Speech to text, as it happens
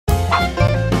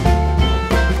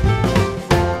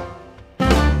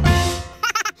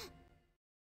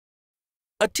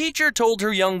A teacher told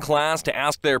her young class to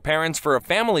ask their parents for a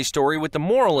family story with the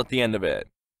moral at the end of it,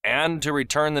 and to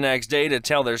return the next day to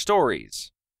tell their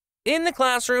stories. In the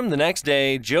classroom the next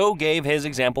day, Joe gave his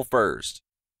example first.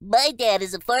 My dad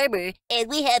is a farmer, and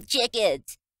we have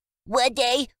chickens. One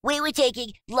day, we were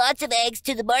taking lots of eggs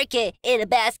to the market in a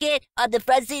basket on the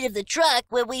front seat of the truck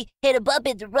when we hit a bump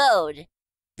in the road.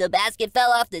 The basket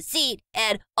fell off the seat,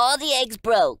 and all the eggs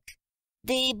broke.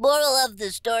 The moral of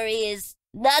the story is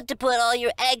not to put all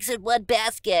your eggs in one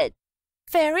basket.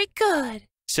 Very good,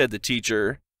 said the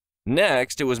teacher.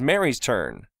 Next, it was Mary's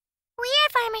turn. We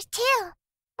are farmers too.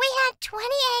 We had 20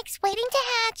 eggs waiting to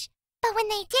hatch, but when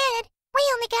they did, we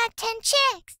only got 10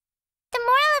 chicks. The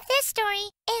moral of this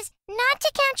story is not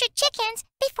to count your chickens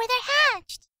before they're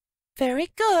hatched. Very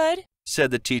good,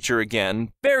 said the teacher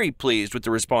again, very pleased with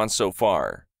the response so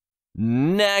far.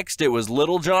 Next, it was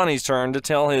little Johnny's turn to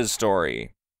tell his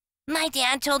story. My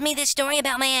dad told me this story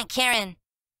about my Aunt Karen.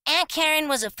 Aunt Karen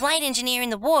was a flight engineer in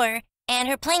the war, and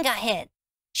her plane got hit.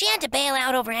 She had to bail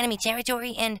out over enemy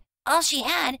territory, and all she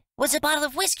had was a bottle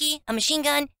of whiskey, a machine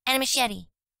gun, and a machete.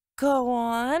 Go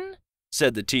on,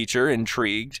 said the teacher,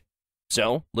 intrigued.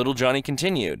 So, little Johnny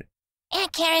continued.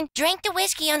 Aunt Karen drank the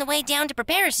whiskey on the way down to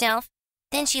prepare herself.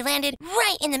 Then she landed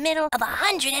right in the middle of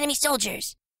 100 enemy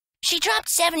soldiers. She dropped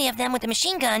 70 of them with the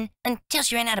machine gun until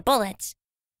she ran out of bullets.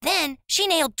 Then she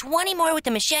nailed 20 more with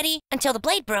the machete until the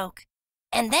blade broke.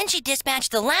 And then she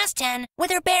dispatched the last 10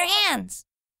 with her bare hands.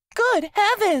 Good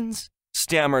heavens,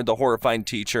 stammered the horrified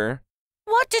teacher.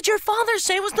 What did your father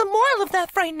say was the moral of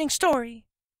that frightening story?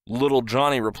 Little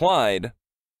Johnny replied,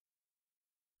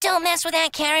 Don't mess with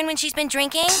Aunt Karen when she's been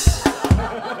drinking.